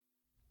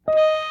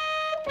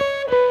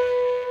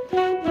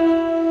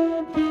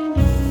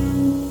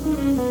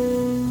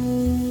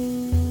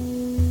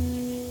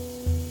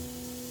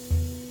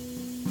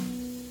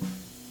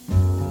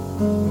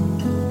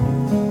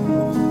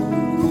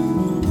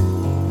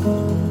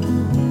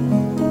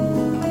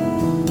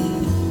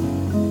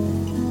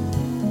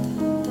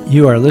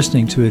You are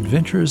listening to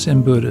Adventures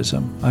in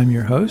Buddhism. I'm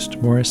your host,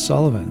 Morris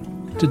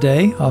Sullivan.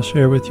 Today, I'll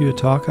share with you a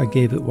talk I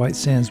gave at White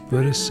Sands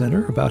Buddhist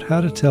Center about how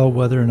to tell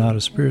whether or not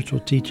a spiritual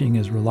teaching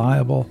is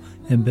reliable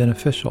and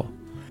beneficial.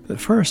 But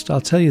first,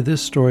 I'll tell you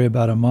this story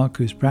about a monk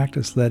whose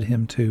practice led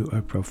him to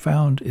a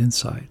profound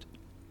insight.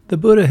 The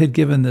Buddha had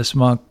given this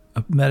monk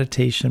a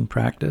meditation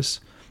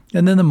practice,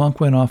 and then the monk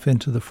went off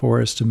into the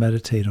forest to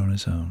meditate on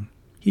his own.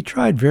 He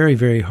tried very,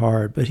 very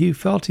hard, but he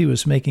felt he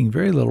was making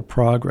very little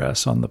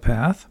progress on the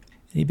path.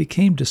 He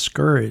became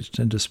discouraged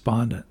and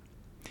despondent.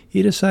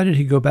 He decided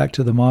he'd go back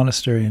to the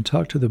monastery and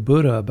talk to the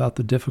Buddha about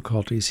the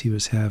difficulties he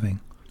was having.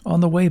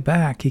 On the way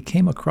back, he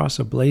came across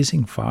a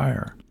blazing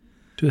fire.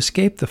 To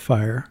escape the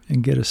fire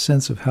and get a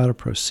sense of how to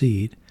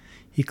proceed,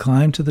 he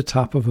climbed to the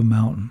top of a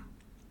mountain.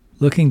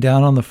 Looking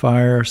down on the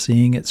fire,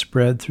 seeing it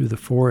spread through the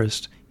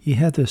forest, he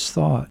had this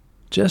thought: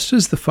 just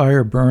as the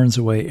fire burns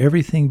away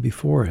everything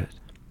before it,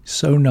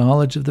 so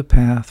knowledge of the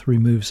path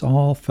removes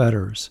all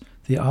fetters,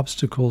 the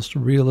obstacles to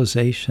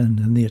realization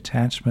and the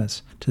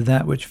attachments to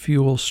that which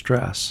fuels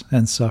stress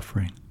and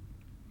suffering.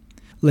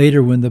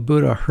 Later, when the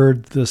Buddha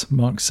heard this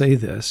monk say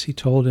this, he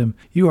told him,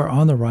 "You are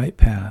on the right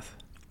path.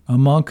 A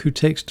monk who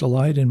takes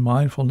delight in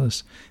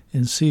mindfulness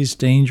and sees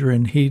danger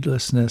in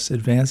heedlessness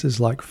advances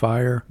like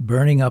fire,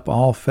 burning up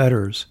all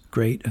fetters,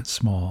 great and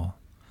small."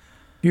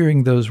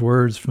 Hearing those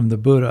words from the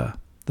Buddha,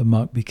 the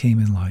monk became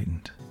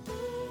enlightened.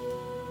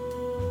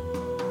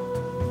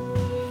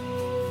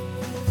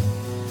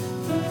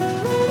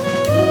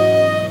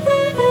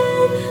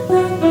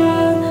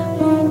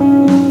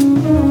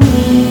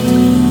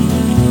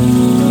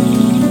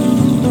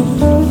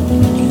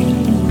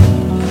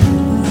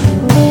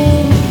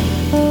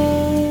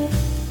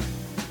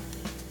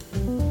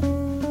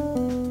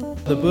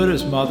 The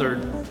Buddha's mother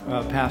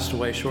passed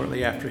away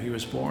shortly after he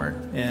was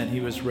born, and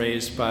he was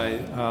raised by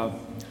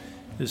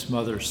his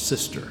mother's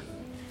sister,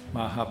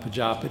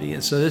 Mahapajapati.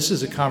 And so this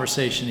is a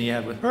conversation he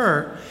had with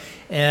her,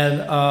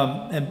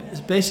 and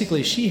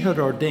basically she had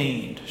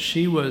ordained.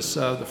 She was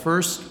the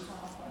first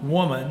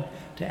woman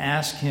to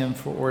ask him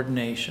for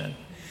ordination.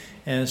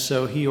 And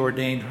so he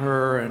ordained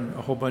her and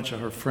a whole bunch of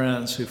her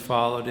friends who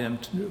followed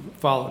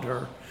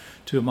her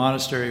to a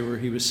monastery where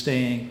he was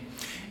staying.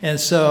 And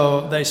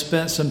so they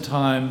spent some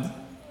time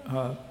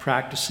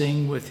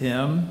practicing with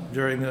him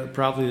during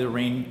probably the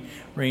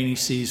rainy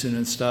season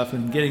and stuff,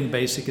 and getting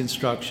basic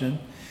instruction.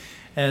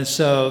 And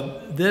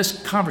so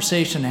this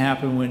conversation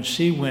happened when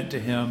she went to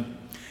him,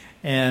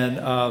 and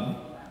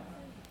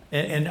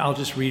I'll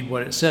just read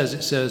what it says.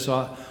 It says,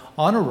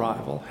 on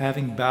arrival,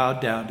 having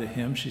bowed down to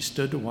him, she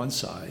stood to one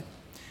side.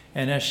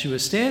 And as she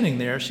was standing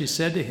there, she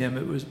said to him,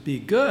 "It would be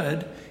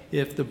good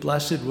if the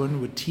Blessed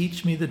One would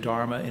teach me the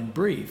Dharma in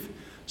brief,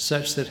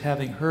 such that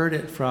having heard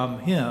it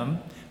from him,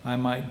 I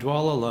might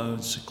dwell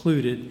alone,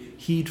 secluded,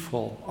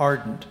 heedful,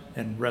 ardent,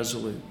 and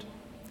resolute."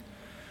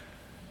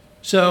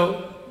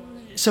 So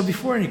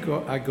before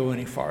I go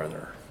any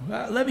farther,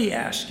 let me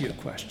ask you a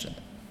question.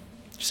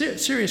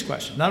 Serious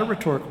question, not a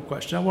rhetorical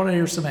question. I want to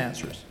hear some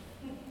answers.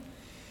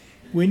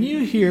 When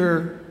you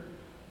hear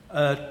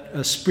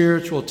a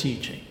spiritual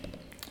teaching,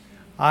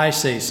 I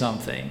say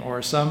something,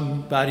 or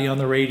somebody on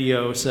the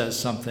radio says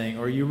something,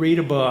 or you read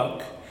a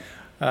book,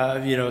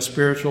 a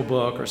spiritual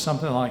book or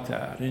something like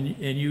that, and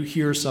you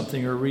hear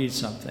something or read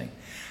something,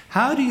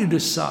 how do you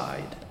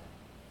decide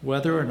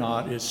whether or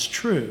not it's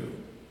true?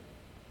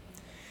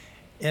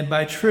 And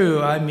by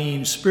true, I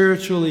mean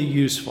spiritually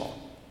useful.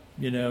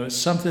 It's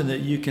something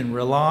that you can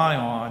rely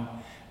on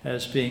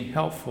as being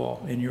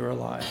helpful in your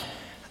life.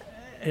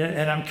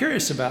 And I'm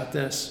curious about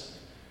this,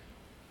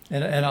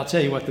 and I'll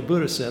tell you what the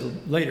Buddha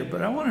said later,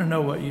 but I want to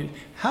know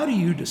how do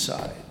you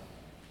decide?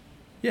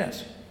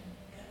 Yes?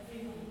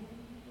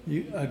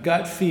 A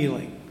gut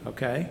feeling,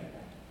 okay?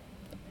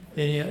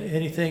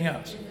 Anything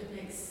else? If it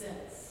makes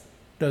sense.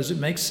 Does it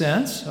make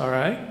sense? All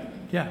right.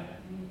 Yeah.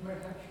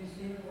 Perhaps you've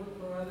seen it work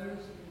for others.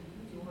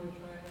 Do you want to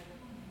try it?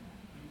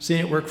 Seen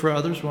it work for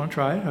others? Want to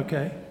try it?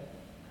 Okay.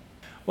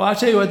 Well, I'll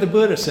tell you what the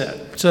Buddha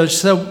said. So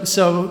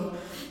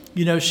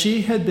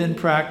she had been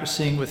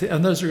practicing with,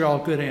 and those are all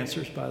good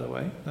answers, by the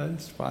way.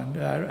 That's fine.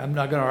 I'm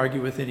not going to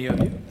argue with any of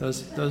you.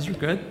 Those are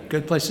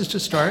good places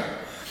to start.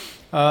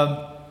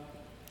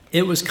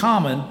 It was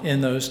common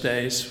in those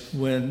days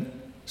when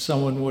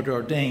someone would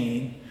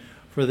ordain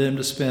for them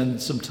to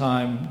spend some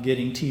time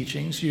getting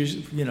teachings.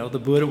 Usually, the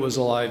Buddha was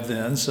alive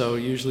then, so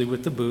usually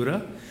with the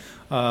Buddha.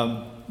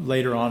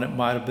 Later on, it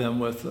might have been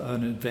with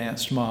an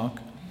advanced monk.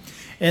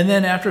 And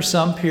then after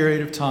some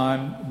period of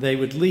time, they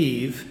would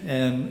leave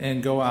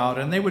and go out,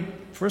 and they would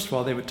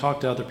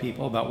talk to other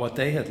people about what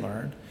they had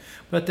learned,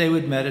 but they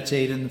would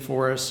meditate in the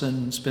forest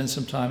and spend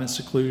some time in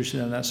seclusion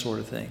and that sort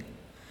of thing.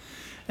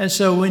 And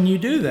so when you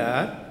do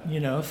that,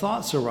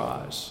 thoughts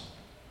arise.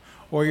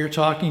 Or you're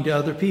talking to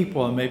other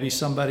people and maybe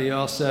somebody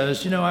else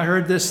says, I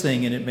heard this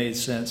thing and it made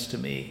sense to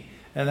me,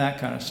 and that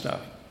kind of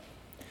stuff.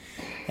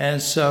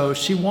 And so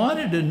she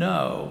wanted to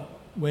know,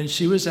 when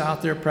she was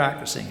out there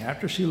practicing,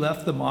 after she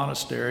left the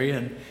monastery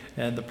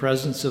and the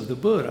presence of the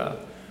Buddha,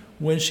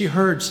 when she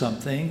heard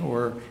something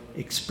or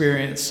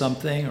experienced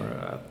something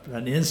or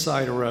an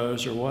insight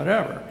arose or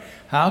whatever,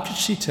 how could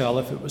she tell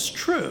if it was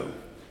true?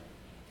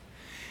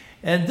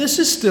 And this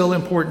is still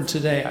important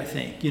today, I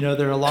think. You know,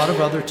 there are a lot of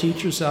other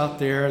teachers out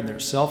there, and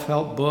there's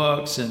self-help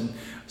books and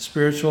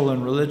spiritual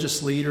and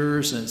religious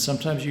leaders, and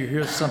sometimes you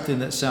hear something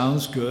that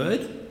sounds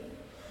good,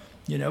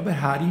 you know, but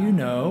how do you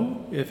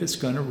know if it's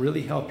going to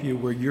really help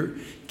you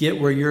get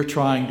where you're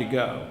trying to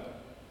go?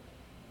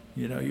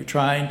 You know, you're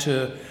trying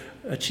to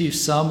achieve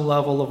some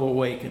level of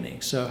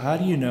awakening. So how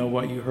do you know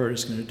what you heard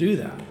is going to do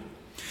that?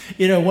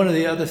 You know, one of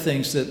the other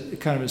things that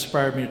kind of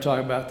inspired me to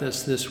talk about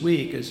this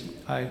week is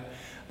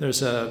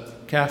there's a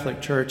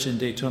Catholic church in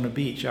Daytona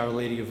Beach, Our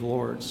Lady of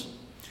Lourdes,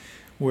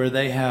 where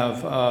they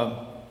have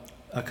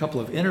a couple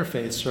of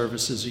interfaith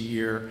services a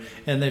year,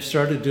 and they've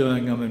started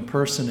doing them in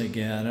person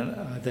again,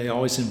 and they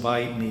always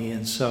invite me,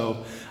 and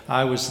so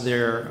I was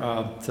there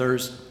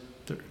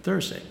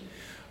Thursday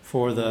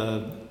for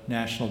the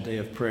National Day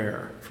of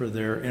Prayer for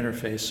their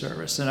interfaith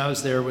service, and I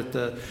was there with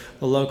the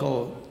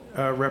local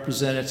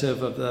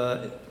representative of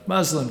the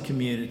Muslim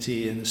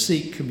community and the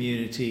Sikh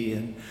community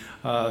and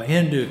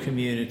Hindu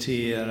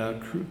community and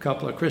a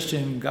couple of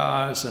Christian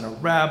guys and a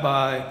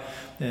rabbi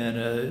and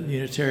a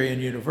Unitarian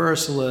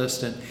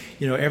Universalist, and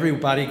you know,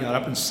 everybody got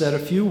up and said a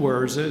few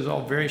words. It was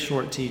all very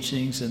short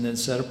teachings, and then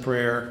said a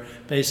prayer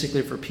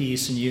basically for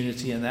peace and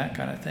unity and that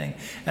kind of thing.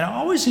 And I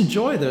always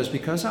enjoy those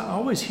because I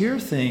always hear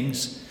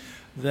things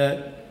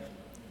that,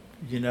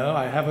 you know,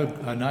 I have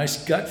a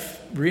nice gut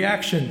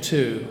reaction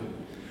to,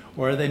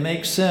 or they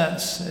make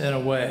sense in a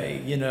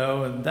way, you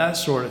know, and that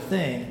sort of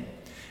thing.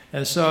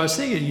 And so I was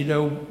thinking, you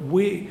know,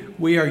 we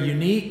are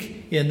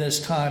unique in this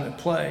time and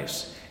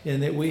place in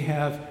that we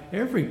have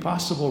every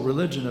possible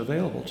religion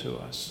available to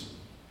us.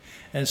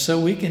 And so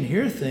we can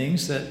hear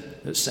things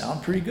that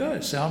sound pretty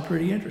good, sound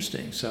pretty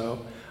interesting.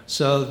 So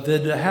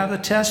then to have a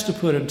test to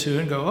put them to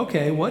and go,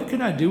 okay, what can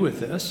I do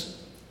with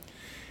this?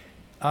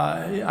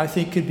 I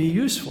think could be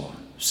useful.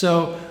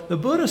 So the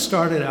Buddha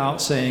started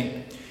out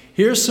saying,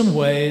 here's some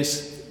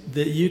ways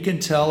that you can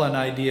tell an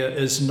idea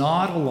is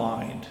not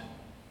aligned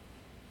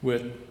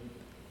with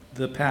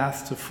the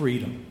path to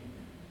freedom,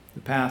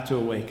 the path to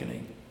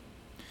awakening.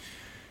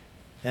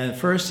 And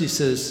first he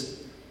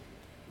says,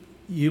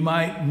 you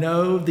might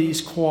know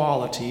these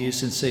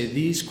qualities and say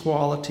these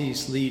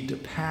qualities lead to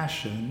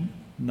passion,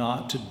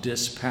 not to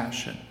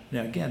dispassion.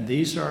 Now again,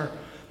 these are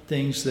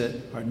things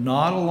that are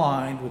not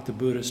aligned with the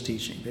Buddha's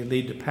teaching. They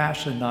lead to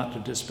passion, not to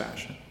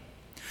dispassion.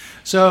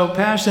 So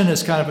passion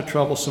is kind of a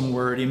troublesome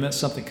word. He meant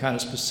something kind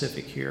of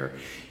specific here.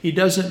 He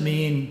doesn't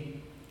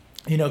mean,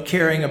 you know,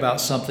 caring about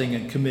something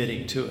and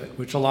committing to it,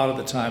 which a lot of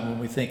the time when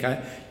we think,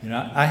 I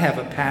have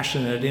a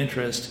passionate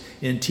interest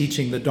in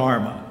teaching the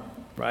Dharma,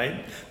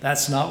 right?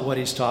 That's not what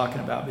he's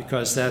talking about,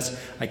 because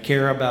I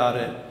care about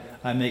it,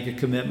 I make a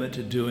commitment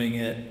to doing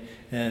it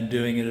and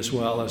doing it as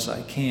well as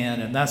I can,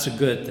 and that's a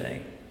good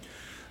thing.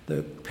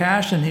 The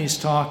passion he's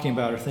talking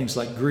about are things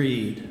like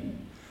greed,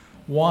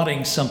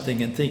 wanting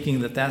something and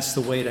thinking that that's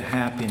the way to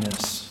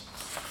happiness,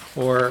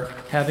 or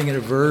having an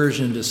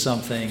aversion to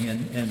something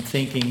and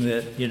thinking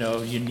that, you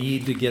know, you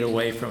need to get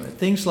away from it.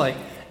 Things like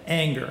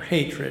anger,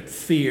 hatred,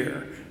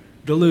 fear,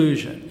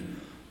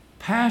 delusion.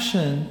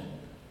 Passion,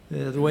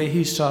 the way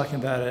he's talking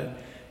about it,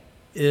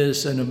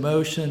 is an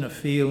emotion, a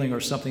feeling, or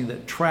something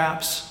that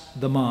traps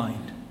the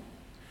mind.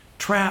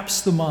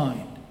 Traps the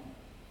mind.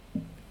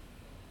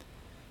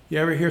 You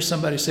ever hear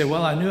somebody say,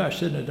 well, I knew I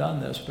shouldn't have done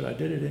this, but I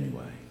did it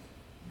anyway?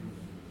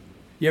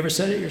 You ever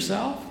said it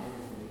yourself?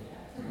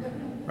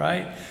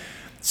 Right?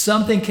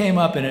 Something came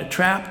up and it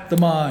trapped the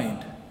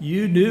mind.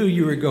 You knew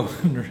you were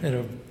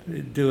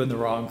doing the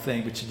wrong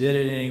thing, but you did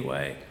it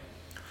anyway.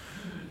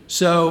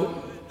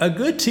 So a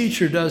good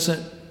teacher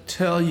doesn't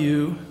tell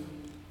you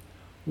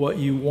what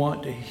you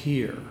want to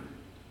hear.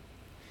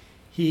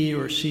 He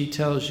or she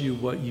tells you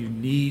what you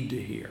need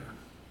to hear.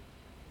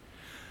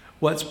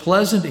 What's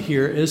pleasant to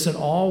hear isn't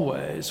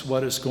always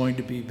what is going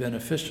to be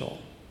beneficial,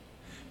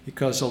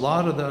 because a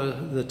lot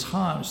of the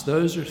times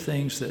those are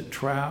things that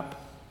trap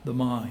the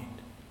mind.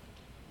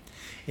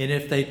 And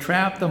if they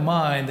trap the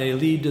mind, they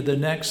lead to the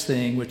next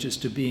thing, which is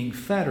to being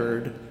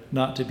fettered,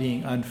 not to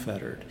being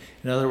unfettered.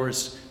 In other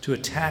words, to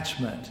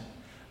attachment,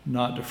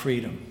 not to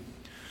freedom.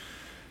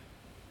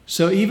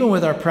 So even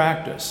with our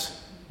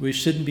practice, we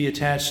shouldn't be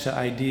attached to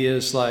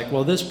ideas like,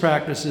 well, this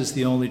practice is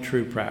the only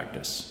true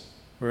practice,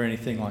 or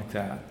anything like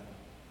that.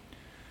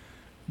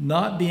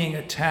 Not being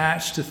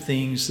attached to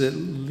things that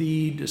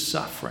lead to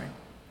suffering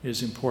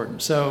is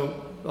important.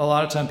 So a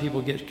lot of time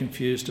people get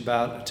confused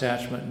about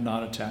attachment and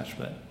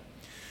non-attachment.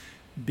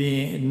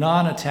 Being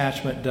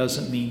non-attachment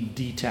doesn't mean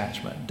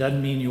detachment.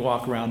 Doesn't mean you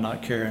walk around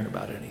not caring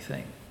about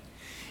anything.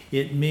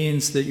 It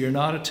means that you're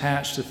not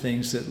attached to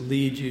things that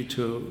lead you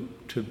to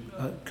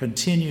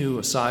continue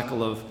a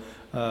cycle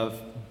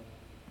of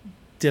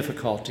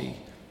difficulty,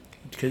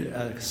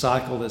 a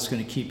cycle that's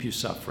going to keep you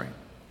suffering.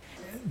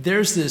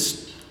 There's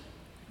this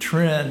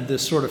trend,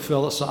 this sort of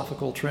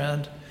philosophical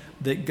trend,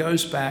 that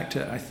goes back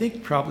to, I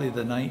think, probably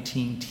the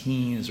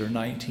 19-teens or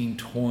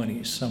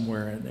 1920s,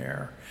 somewhere in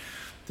there.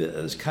 That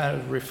is kind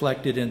of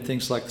reflected in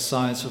things like the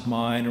science of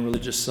mind and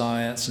religious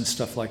science and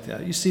stuff like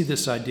that. You see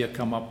this idea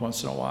come up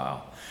once in a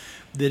while,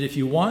 that if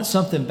you want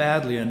something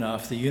badly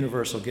enough, the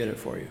universe will get it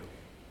for you.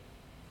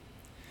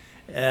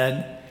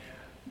 And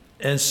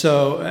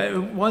so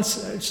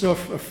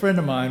a friend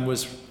of mine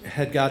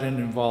had gotten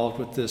involved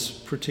with this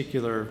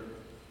particular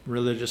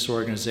religious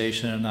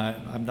organization, and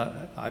I'm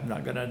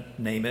not going to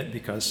name it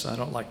because I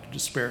don't like to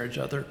disparage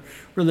other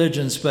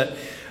religions, but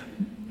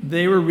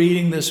they were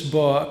reading this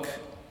book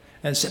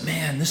and said,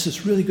 man, this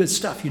is really good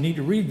stuff. You need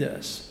to read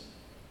this.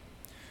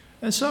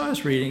 And so I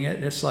was reading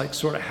it. It's like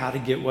sort of how to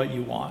get what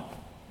you want.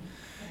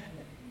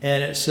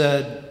 And it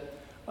said,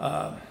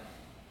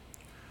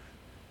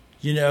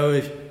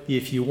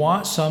 if you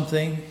want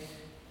something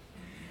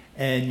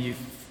and you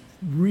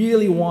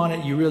really want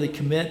it, you really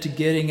commit to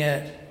getting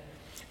it,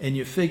 and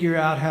you figure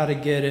out how to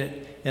get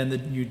it, and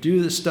then you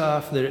do the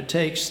stuff that it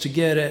takes to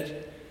get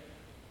it,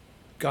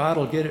 God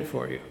will get it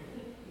for you.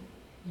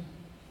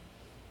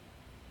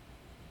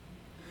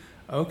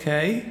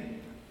 Okay,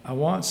 I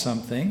want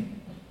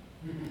something.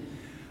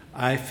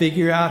 I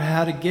figure out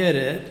how to get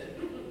it.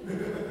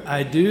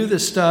 I do the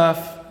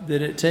stuff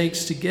that it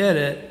takes to get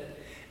it,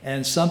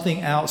 and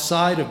something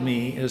outside of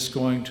me is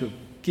going to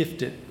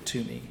gift it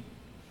to me.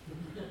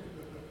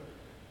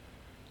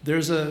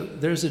 There's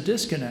a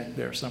disconnect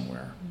there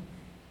somewhere.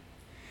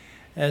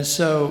 And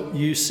so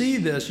you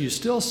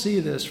still see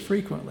this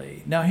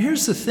frequently. Now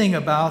here's the thing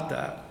about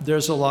that.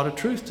 There's a lot of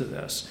truth to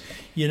this.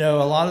 A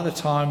lot of the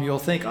time you'll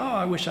think, oh,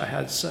 I wish I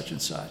had such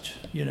and such,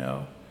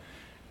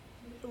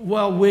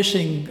 Well,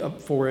 wishing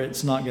for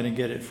it's not going to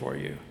get it for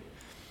you.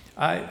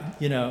 I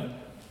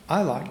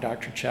like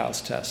Dr.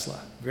 Charles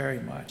Tesla very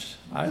much.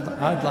 I'd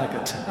like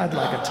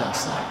a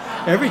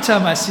Tesla. Every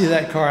time I see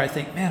that car, I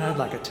think, man, I'd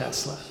like a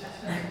Tesla.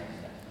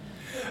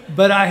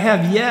 But I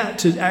have yet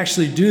to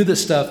actually do the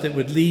stuff that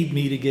would lead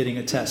me to getting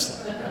a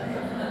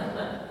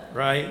Tesla,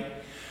 right?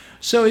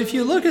 So if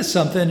you look at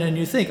something and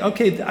you think,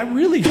 okay, I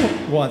really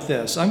don't want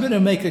this. I'm going to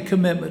make a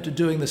commitment to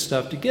doing the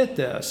stuff to get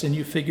this. And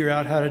you figure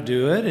out how to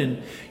do it.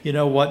 And,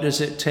 what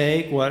does it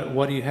take?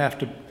 What do you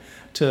have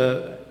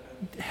to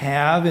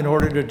have in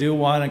order to do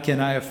one? And can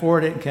I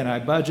afford it? And can I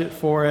budget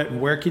for it? And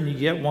where can you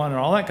get one? And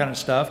all that kind of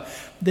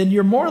stuff. Then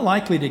you're more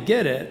likely to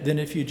get it than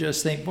if you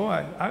just think,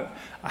 boy,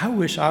 I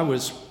wish I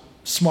was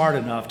smart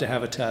enough to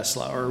have a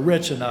Tesla, or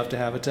rich enough to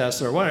have a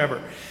Tesla, or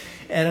whatever.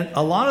 And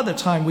a lot of the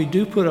time we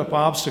do put up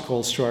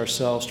obstacles to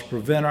ourselves to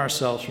prevent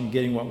ourselves from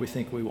getting what we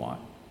think we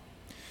want.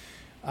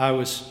 I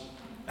was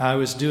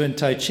doing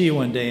Tai Chi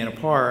one day in a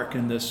park,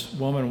 and this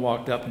woman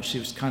walked up, and she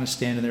was kind of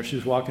standing there. She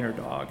was walking her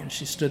dog, and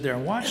she stood there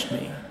and watched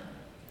me.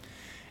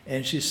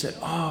 And she said,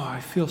 oh, I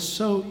feel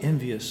so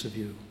envious of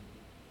you.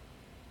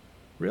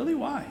 Really?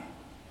 Why?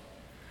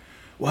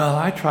 Well,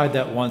 I tried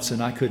that once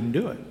and I couldn't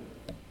do it.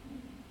 I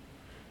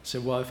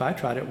said, well, if I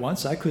tried it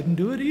once, I couldn't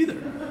do it either.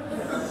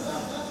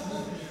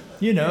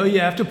 You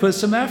have to put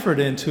some effort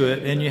into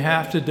it, and you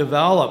have to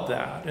develop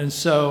that. And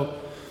so,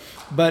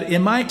 but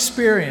in my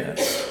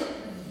experience,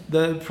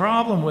 the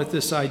problem with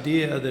this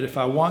idea that if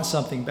I want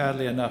something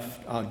badly enough,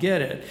 I'll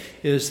get it,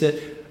 is that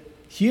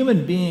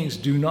human beings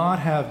do not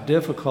have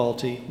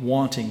difficulty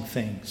wanting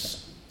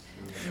things.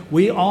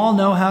 We all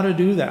know how to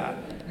do that.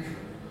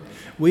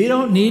 We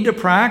don't need to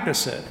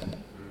practice it.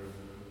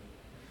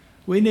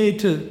 We need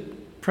to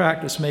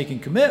practice making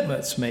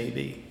commitments,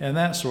 maybe, and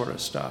that sort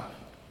of stuff.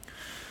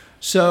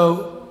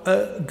 So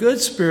a good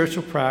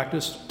spiritual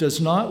practice does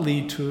not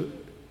lead to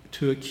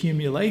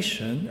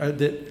accumulation,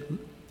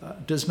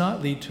 does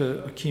not lead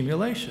to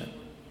accumulation.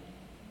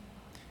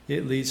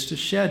 It leads to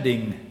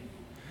shedding.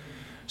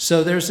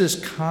 So there's this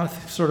kind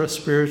of sort of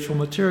spiritual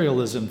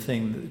materialism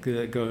thing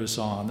that goes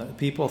on. That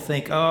people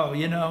think, oh,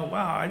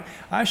 wow,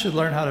 I should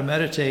learn how to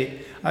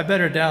meditate. I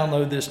better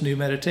download this new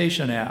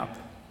meditation app.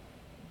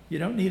 You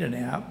don't need an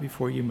app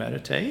before you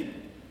meditate.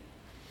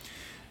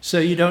 So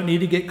you don't need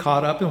to get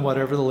caught up in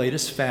whatever the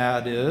latest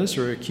fad is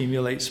or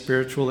accumulate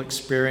spiritual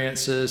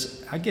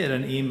experiences. I get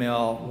an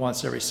email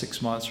once every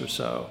 6 months or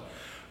so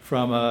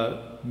from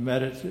a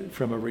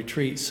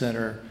retreat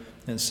center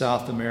in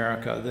South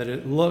America that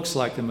it looks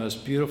like the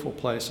most beautiful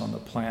place on the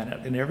planet.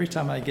 And every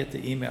time I get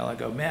the email, I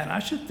go, man, I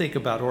should think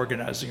about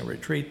organizing a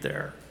retreat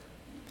there.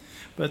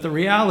 But the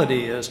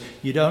reality is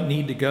you don't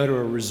need to go to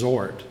a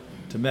resort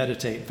to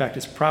meditate. In fact,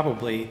 it's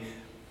probably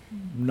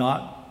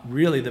not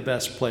really the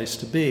best place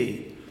to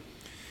be.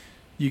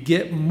 You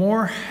get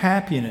more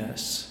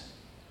happiness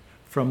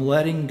from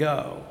letting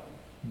go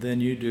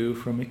than you do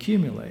from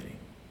accumulating.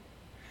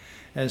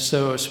 And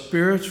so a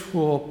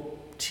spiritual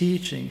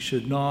teaching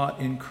should not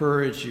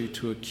encourage you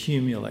to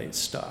accumulate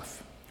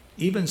stuff,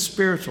 even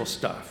spiritual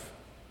stuff.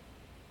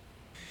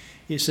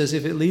 He says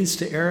if it leads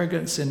to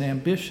arrogance and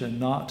ambition,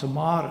 not to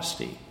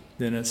modesty,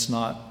 then it's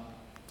not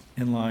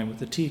in line with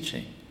the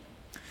teaching.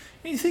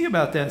 And you think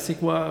about that and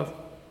think, well,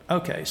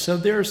 okay, so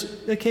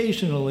there's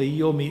occasionally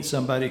you'll meet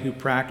somebody who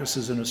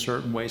practices in a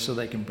certain way so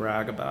they can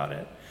brag about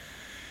it.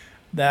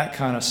 that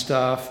kind of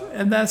stuff.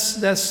 And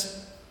that's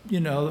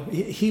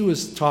he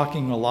was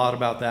talking a lot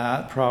about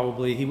that,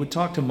 probably. He would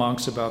talk to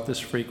monks about this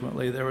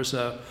frequently. There was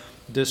a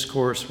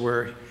discourse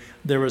where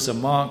there was a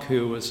monk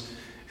who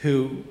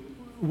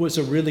was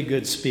a really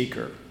good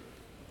speaker.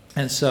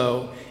 And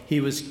so he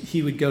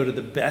would go to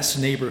the best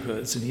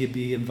neighborhoods, and he'd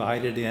be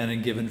invited in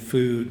and given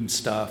food and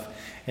stuff.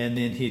 And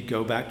then he'd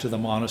go back to the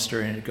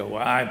monastery and he'd go,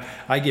 well,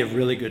 I give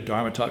really good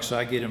Dharma talks, so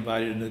I get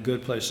invited into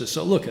good places.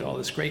 So look at all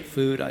this great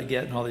food I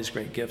get and all these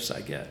great gifts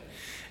I get.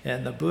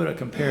 And the Buddha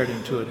compared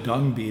him to a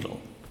dung beetle.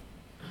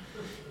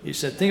 He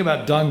said, think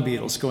about dung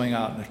beetles going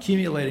out and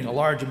accumulating a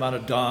large amount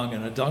of dung,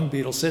 and a dung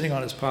beetle sitting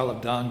on his pile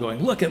of dung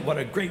going, look at what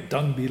a great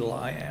dung beetle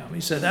I am.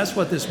 He said, that's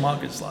what this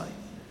monk is like.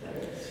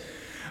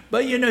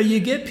 But you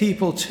get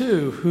people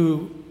too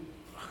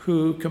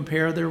who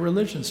compare their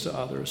religions to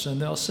others,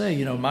 and they'll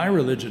say, my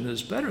religion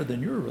is better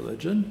than your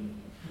religion,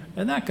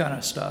 and that kind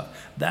of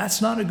stuff.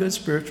 That's not a good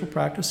spiritual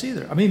practice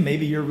either. I mean,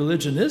 maybe your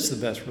religion is the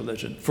best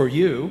religion for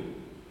you,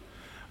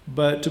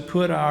 but to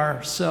put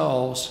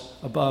ourselves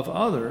above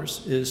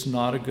others is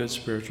not a good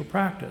spiritual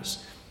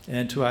practice.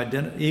 And to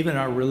even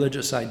our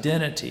religious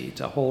identity,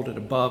 to hold it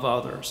above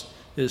others,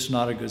 is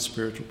not a good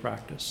spiritual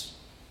practice.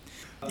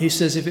 He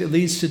says if it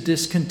leads to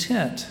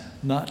discontent,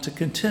 not to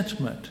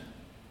contentment.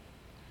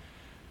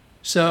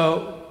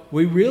 So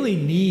we really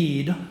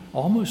need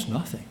almost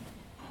nothing.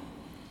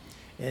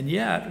 And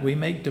yet we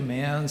make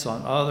demands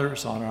on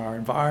others, on our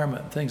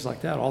environment, things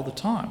like that all the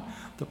time.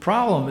 The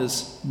problem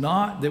is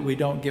not that we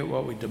don't get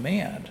what we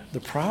demand. The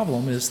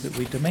problem is that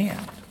we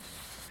demand.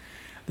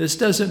 This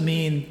doesn't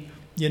mean,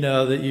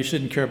 that you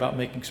shouldn't care about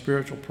making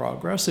spiritual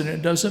progress, and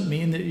it doesn't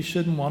mean that you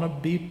shouldn't want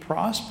to be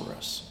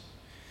prosperous.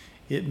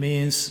 It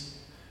means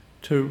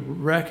to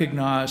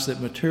recognize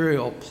that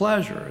material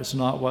pleasure is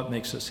not what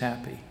makes us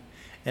happy,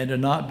 and to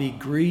not be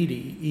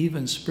greedy,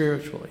 even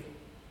spiritually.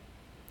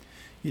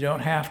 You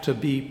don't have to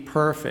be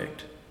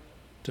perfect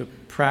to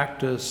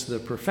practice the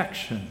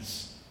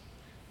perfections.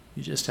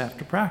 You just have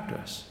to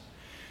practice.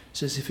 It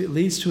says if it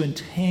leads to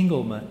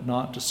entanglement,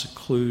 not to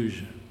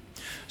seclusion.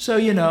 So,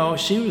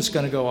 she was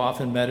going to go off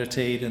and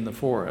meditate in the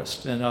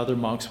forest, and other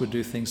monks would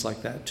do things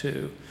like that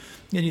too.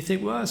 And you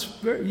think, well, it's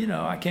very,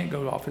 I can't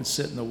go off and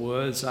sit in the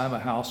woods. I'm a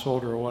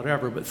householder or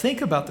whatever. But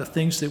think about the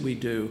things that we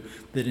do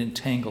that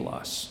entangle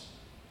us.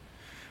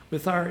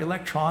 With our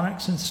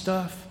electronics and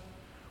stuff,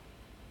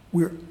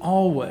 we're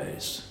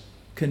always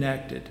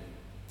connected,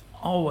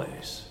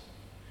 always.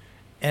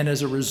 And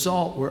as a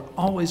result, we're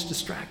always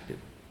distracted.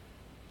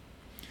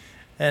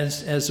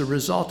 As a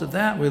result of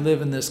that, we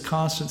live in this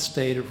constant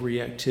state of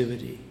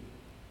reactivity.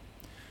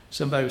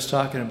 Somebody was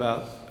talking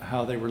about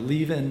how they were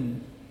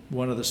leaving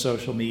one of the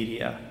social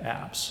media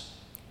apps.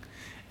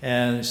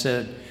 And they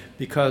said,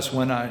 because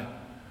when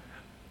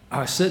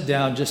I sit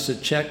down just to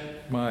check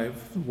my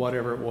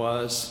whatever it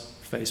was,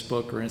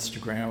 Facebook or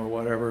Instagram or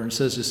whatever, and it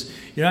says this,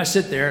 I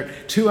sit there,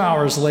 2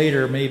 hours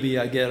later, maybe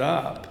I get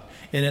up.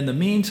 And in the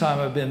meantime,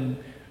 I've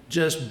been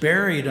just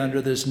buried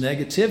under this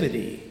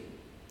negativity.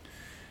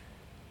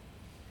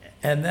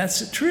 And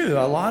that's true.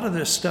 A lot of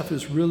this stuff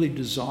is really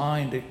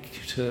designed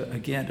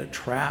to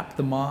trap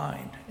the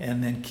mind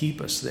and then keep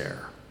us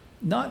there.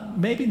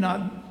 Maybe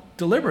not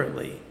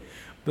deliberately,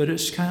 but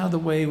it's kind of the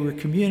way we're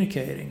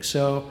communicating.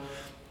 So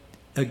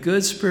a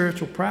good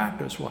spiritual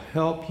practice will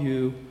help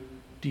you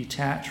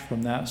detach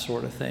from that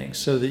sort of thing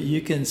so that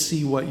you can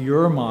see what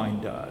your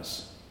mind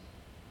does.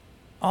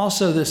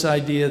 Also, this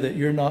idea that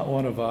you're not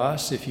one of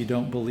us if you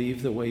don't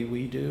believe the way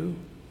we do.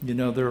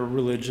 There are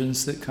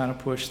religions that kind of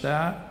push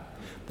that.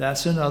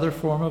 That's another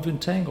form of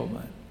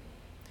entanglement.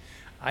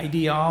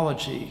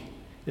 Ideology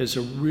is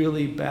a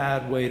really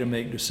bad way to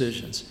make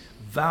decisions.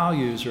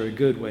 Values are a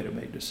good way to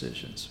make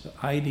decisions. But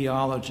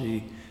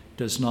ideology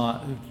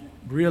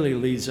really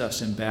leads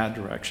us in bad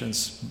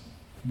directions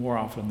more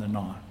often than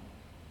not.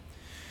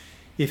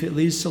 If it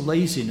leads to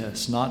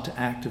laziness, not to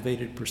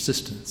activated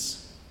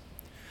persistence.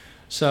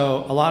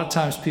 So a lot of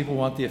times people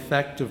want the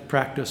effect of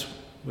practice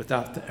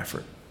without the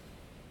effort.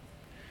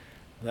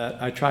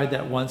 I tried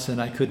that once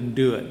and I couldn't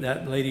do it.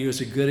 That lady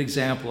was a good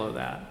example of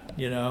that.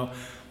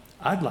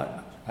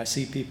 I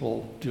see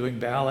people doing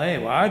ballet.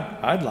 Well,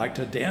 I'd like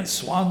to dance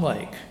Swan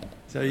Lake.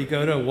 So you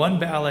go to one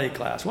ballet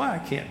class. Well, I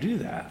can't do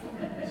that.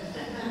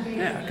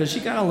 Yeah, because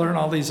you got to learn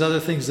all these other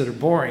things that are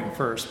boring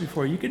first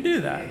before you can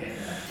do that.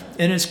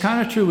 And it's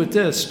kind of true with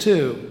this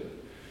too.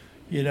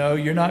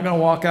 You're not going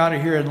to walk out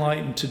of here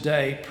enlightened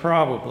today.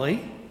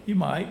 Probably. You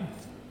might.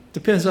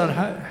 Depends on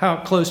how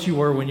close you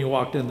were when you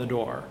walked in the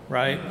door,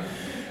 right?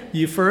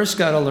 You first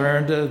got to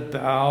learn to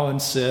bow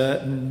and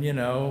sit and,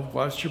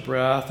 watch your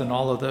breath and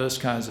all of those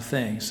kinds of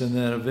things. And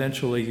then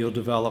eventually you'll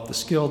develop the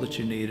skill that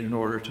you need in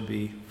order to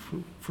be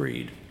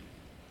freed.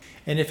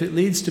 And if it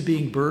leads to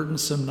being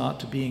burdensome,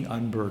 not to being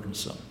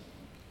unburdensome,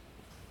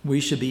 we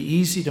should be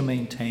easy to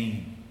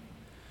maintain.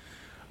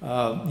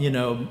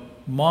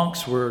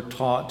 Monks were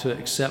taught to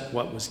accept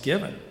what was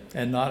given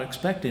and not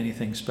expect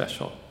anything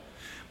special.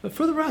 But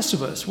for the rest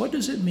of us, what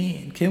does it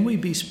mean? Can we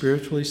be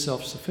spiritually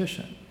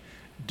self-sufficient?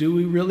 Do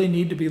we really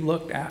need to be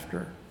looked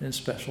after in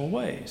special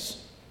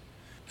ways?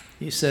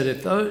 He said,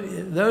 if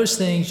those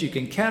things you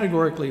can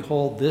categorically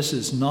hold, this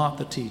is not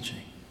the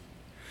teaching.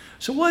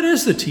 So what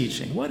is the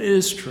teaching? What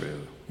is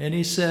true? And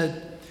he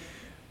said,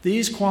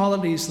 these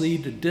qualities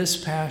lead to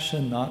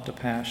dispassion, not to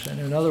passion.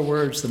 In other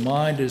words, the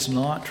mind is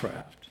not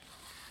trapped.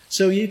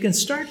 So you can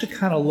start to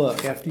kind of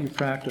look after you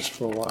practice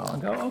for a while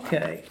and go,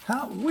 okay,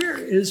 where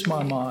is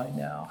my mind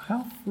now?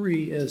 How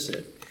free is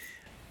it?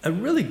 A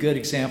really good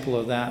example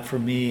of that for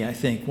me, I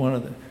think, one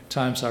of the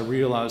times I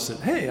realized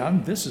that, hey,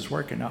 this is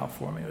working out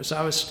for me, was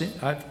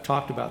I've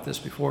talked about this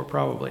before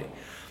probably.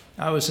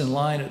 I was in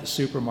line at the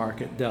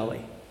supermarket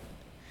deli,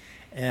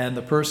 and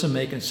the person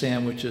making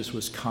sandwiches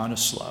was kind of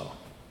slow.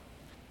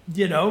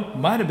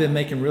 Might have been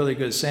making really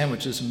good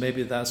sandwiches, and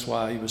maybe that's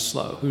why he was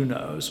slow. Who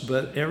knows?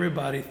 But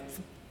everybody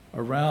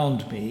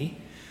around me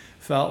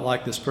felt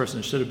like this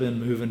person should have been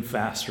moving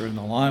faster, and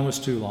the line was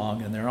too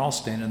long, and they're all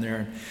standing there.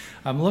 And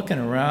I'm looking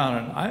around,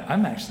 and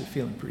I'm actually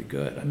feeling pretty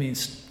good. I mean,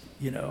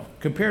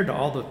 compared to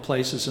all the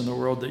places in the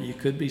world that you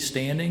could be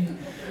standing,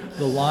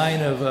 the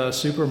line of a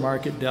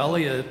supermarket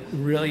deli, it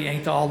really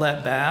ain't all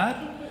that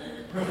bad.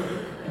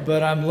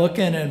 But I'm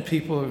looking, and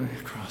people are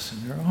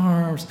crossing their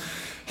arms,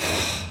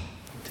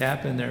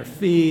 tapping their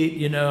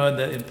feet, and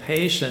the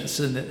impatience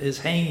is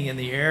hanging in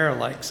the air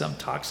like some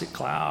toxic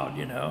cloud,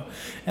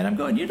 And I'm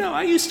going,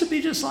 I used to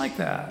be just like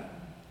that.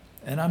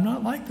 And I'm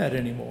not like that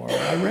anymore.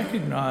 I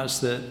recognize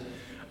that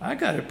I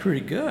got it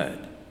pretty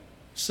good.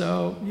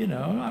 So,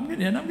 I'm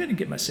going to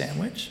get my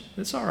sandwich.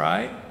 It's all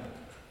right.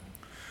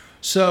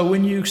 So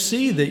when you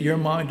see that your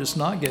mind does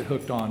not get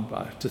hooked on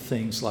to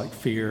things like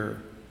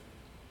fear,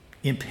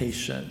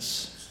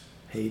 impatience,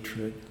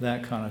 hatred,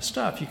 that kind of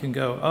stuff, you can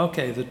go,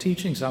 okay, the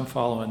teachings I'm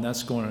following,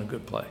 that's going in a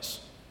good place.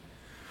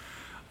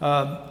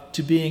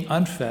 To being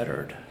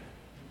unfettered,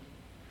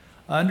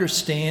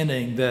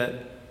 understanding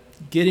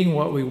that getting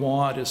what we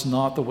want is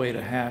not the way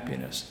to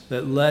happiness,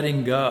 that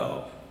letting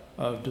go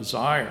of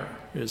desire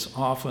is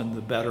often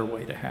the better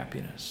way to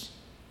happiness.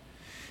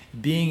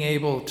 Being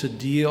able to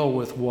deal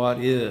with what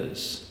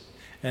is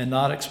and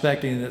not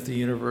expecting that the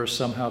universe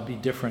somehow be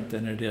different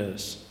than it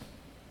is.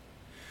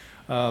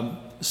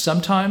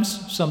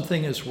 Sometimes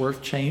something is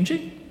worth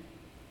changing,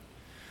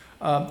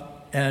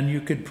 and you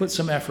could put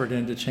some effort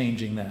into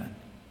changing that.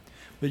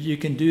 But you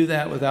can do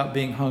that without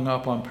being hung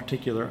up on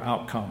particular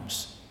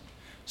outcomes.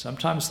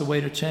 Sometimes the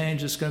way to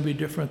change is going to be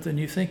different than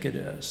you think it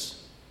is.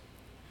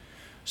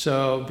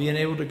 So being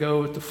able to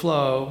go with the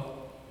flow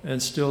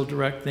and still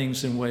direct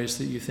things in ways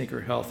that you think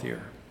are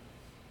healthier.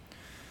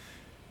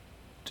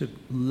 To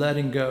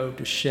letting go,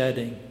 to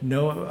shedding,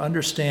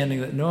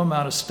 understanding that no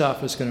amount of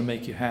stuff is going to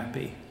make you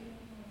happy.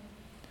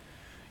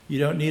 You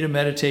don't need a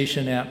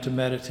meditation app to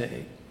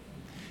meditate.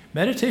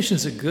 Meditation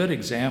is a good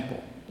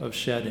example of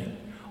shedding.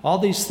 All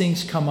these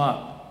things come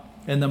up,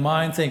 and the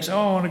mind thinks, oh,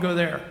 I want to go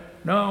there.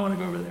 No, I want to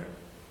go over there.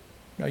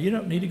 No, you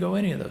don't need to go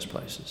any of those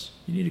places.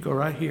 You need to go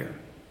right here.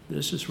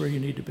 This is where you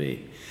need to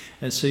be.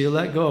 And so you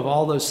let go of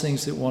all those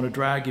things that want to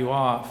drag you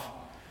off,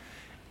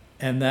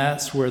 and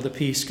that's where the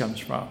peace comes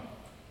from.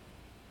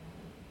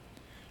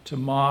 To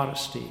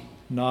modesty,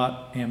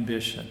 not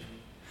ambition.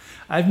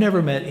 I've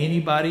never met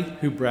anybody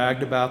who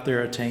bragged about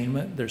their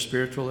attainment, their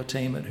spiritual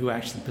attainment, who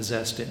actually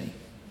possessed any.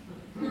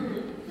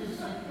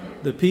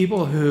 The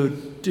people who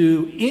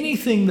do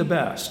anything the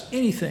best,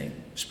 anything,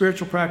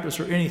 spiritual practice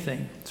or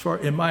anything,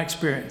 in my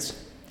experience,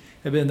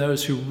 have been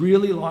those who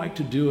really like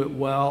to do it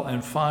well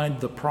and find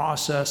the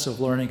process of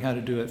learning how to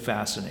do it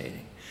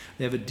fascinating.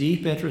 They have a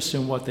deep interest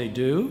in what they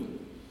do,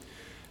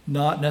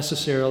 not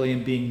necessarily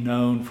in being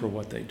known for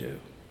what they do.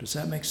 Does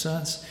that make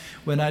sense?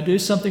 When I do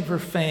something for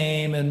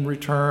fame and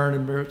return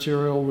and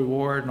material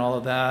reward and all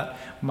of that,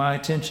 my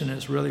attention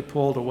is really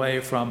pulled away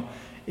from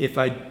if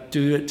I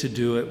do it to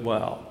do it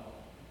well.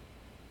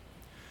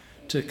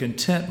 To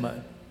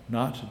contentment,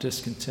 not to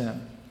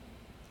discontent.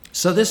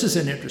 So this is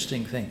an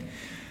interesting thing.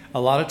 A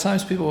lot of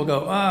times people will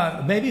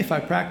go, maybe if I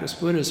practice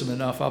Buddhism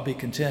enough, I'll be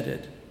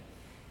contented.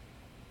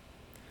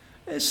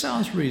 It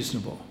sounds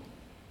reasonable,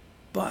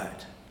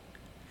 but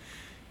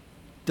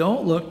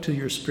don't look to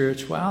your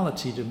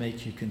spirituality to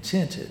make you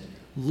contented.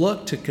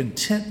 Look to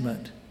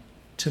contentment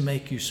to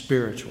make you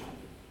spiritual.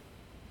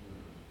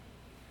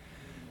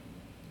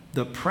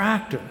 The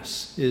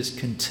practice is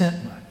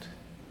contentment.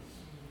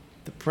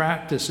 The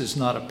practice is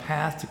not a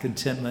path to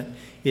contentment.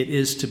 It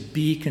is to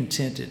be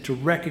contented, to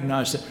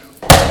recognize that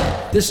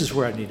this is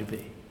where I need to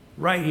be,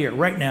 right here,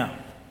 right now,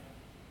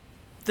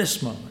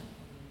 this moment.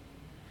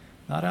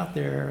 Not out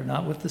there,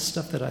 not with the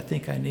stuff that I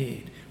think I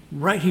need.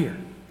 Right here.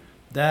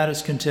 That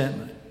is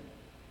contentment.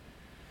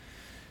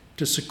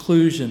 To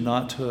seclusion,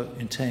 not to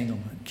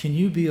entanglement. Can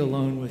you be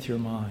alone with your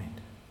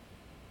mind?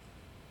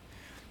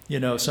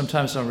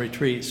 Sometimes on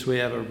retreats, we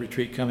have a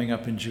retreat coming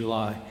up in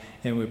July,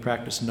 and we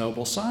practice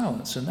noble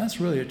silence, and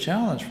that's really a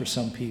challenge for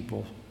some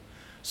people.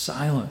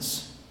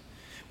 Silence.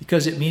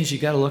 Because it means you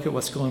got to look at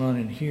what's going on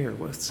in here,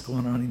 what's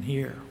going on in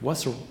here,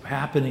 what's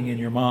happening in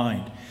your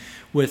mind.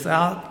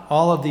 Without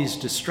all of these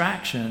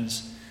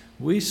distractions,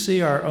 we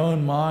see our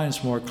own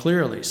minds more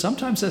clearly.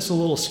 Sometimes that's a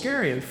little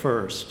scary at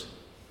first,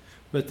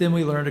 but then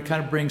we learn to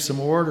kind of bring some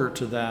order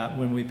to that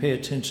when we pay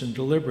attention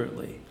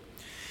deliberately.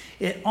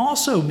 It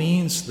also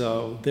means,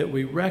 though, that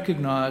we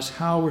recognize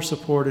how we're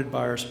supported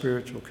by our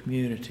spiritual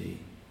community.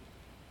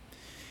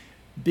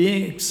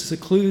 Being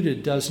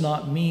secluded does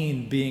not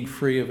mean being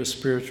free of a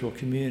spiritual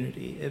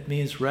community. It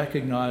means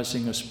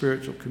recognizing a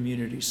spiritual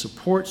community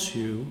supports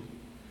you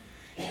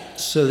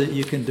so that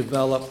you can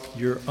develop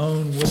your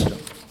own wisdom.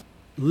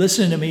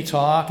 Listening to me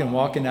talk and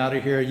walking out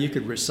of here, you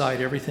could recite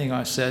everything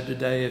I said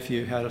today if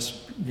you had a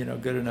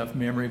good enough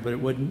memory, but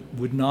it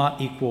would not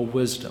equal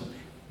wisdom.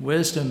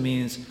 Wisdom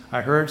means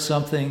I heard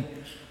something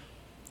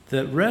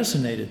that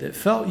resonated, that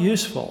felt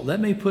useful. Let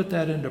me put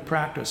that into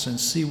practice and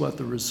see what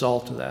the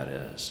result of that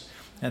is.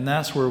 And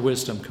that's where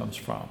wisdom comes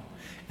from.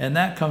 And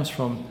that comes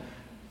from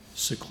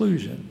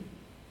seclusion.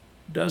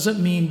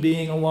 Doesn't mean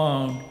being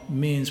alone,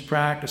 means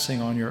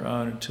practicing on your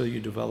own until you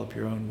develop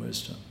your own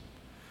wisdom.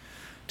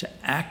 To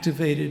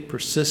activated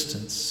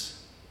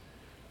persistence,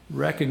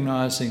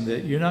 recognizing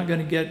that you're not going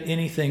to get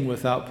anything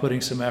without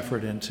putting some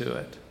effort into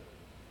it.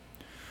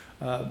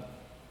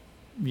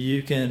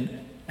 You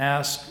can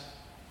ask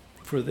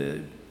for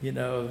the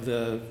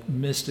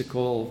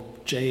mystical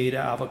jade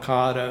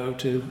avocado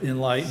to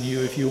enlighten you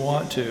if you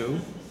want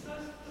to,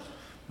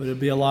 but it'd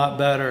be a lot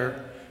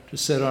better to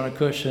sit on a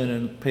cushion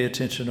and pay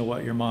attention to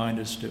what your mind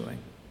is doing.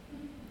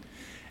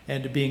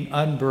 And to being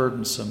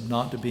unburdensome,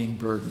 not to being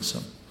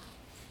burdensome.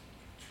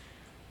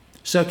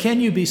 So can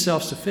you be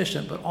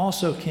self-sufficient, but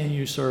also can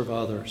you serve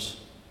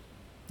others?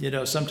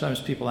 Sometimes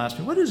people ask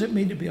me, what does it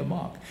mean to be a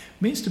monk?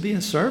 It means to be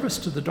in service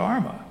to the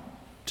Dharma,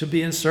 to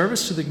be in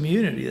service to the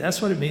community.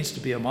 That's what it means to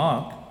be a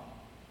monk.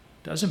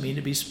 Doesn't mean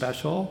to be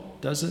special.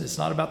 It's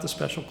not about the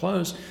special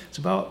clothes. It's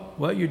about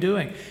what you're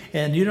doing.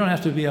 And you don't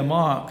have to be a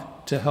monk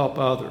to help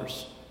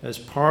others as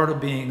part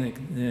of being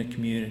in a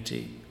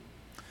community.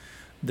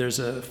 There's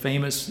a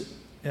famous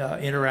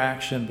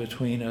interaction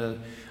between a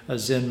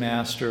Zen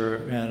master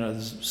and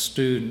a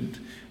student,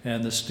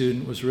 and the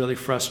student was really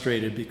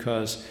frustrated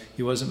because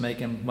he wasn't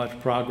making much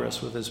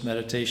progress with his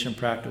meditation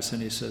practice,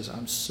 and he says,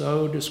 I'm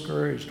so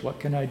discouraged, what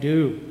can I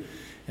do?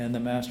 And the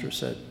master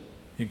said,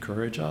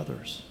 encourage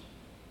others.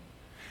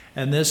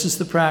 And this is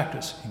the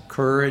practice,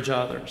 encourage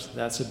others.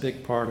 That's a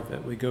big part of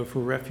it. We go for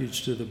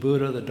refuge to the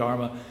Buddha, the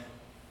Dharma,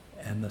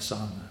 and the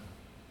Sangha.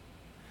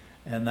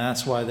 And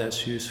that's why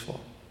that's useful.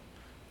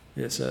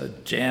 It's a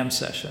jam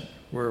session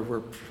where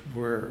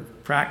we're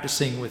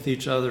practicing with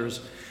each other's,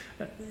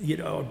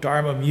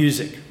 Dharma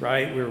music,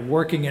 right? We're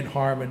working in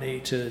harmony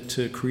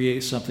to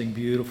create something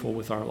beautiful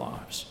with our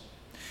lives.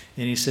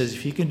 And he says,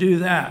 if you can do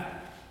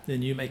that,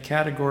 then you may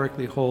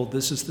categorically hold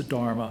this is the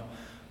Dharma,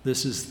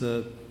 this is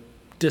the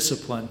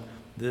discipline,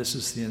 this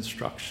is the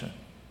instruction.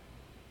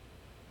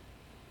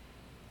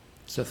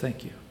 So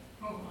thank you.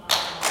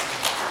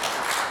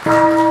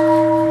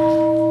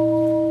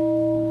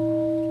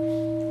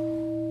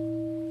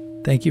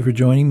 Thank you for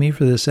joining me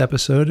for this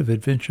episode of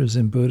Adventures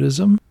in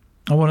Buddhism.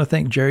 I want to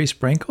thank Jerry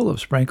Sprankle of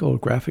Sprankle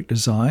Graphic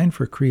Design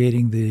for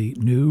creating the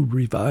new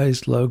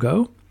revised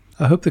logo.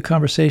 I hope the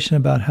conversation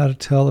about how to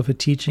tell if a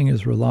teaching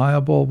is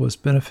reliable was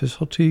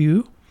beneficial to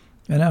you,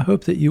 and I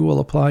hope that you will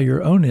apply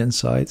your own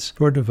insights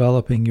for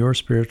developing your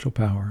spiritual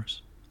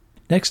powers.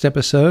 Next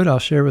episode, I'll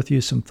share with you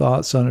some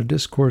thoughts on a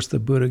discourse the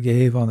Buddha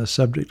gave on the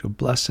subject of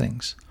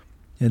blessings.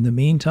 In the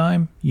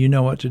meantime, you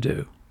know what to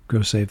do.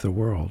 Go save the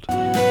world.